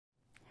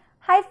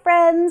Hi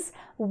friends,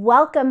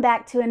 welcome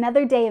back to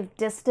another day of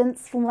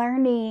distance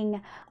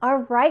learning.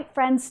 All right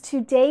friends,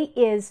 today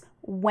is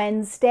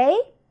Wednesday,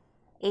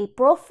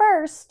 April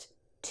 1st,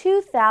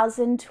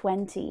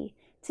 2020.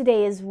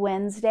 Today is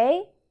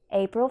Wednesday,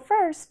 April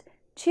 1st,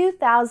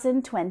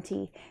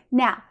 2020.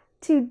 Now,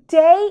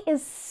 today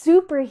is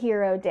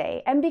Superhero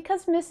Day, and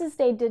because Mrs.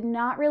 Day did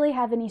not really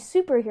have any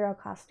superhero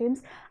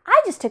costumes,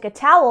 I just took a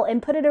towel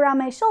and put it around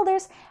my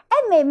shoulders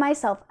and made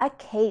myself a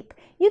cape.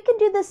 You can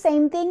do the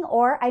same thing,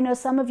 or I know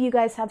some of you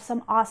guys have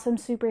some awesome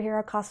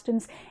superhero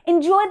costumes.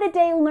 Enjoy the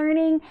day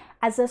learning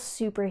as a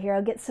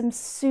superhero. Get some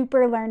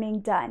super learning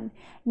done.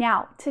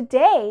 Now,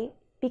 today,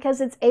 because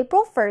it's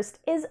April 1st,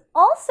 is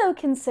also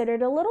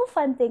considered a little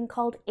fun thing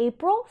called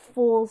April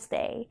Fool's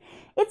Day.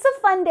 It's a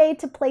fun day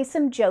to play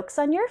some jokes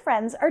on your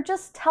friends or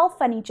just tell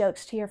funny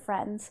jokes to your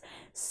friends.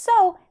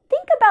 So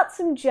think about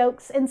some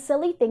jokes and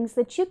silly things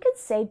that you could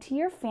say to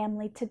your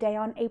family today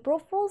on April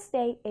Fool's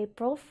Day,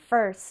 April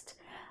 1st.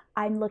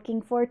 I'm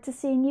looking forward to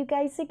seeing you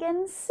guys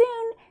again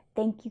soon.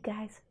 Thank you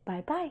guys.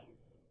 Bye-bye.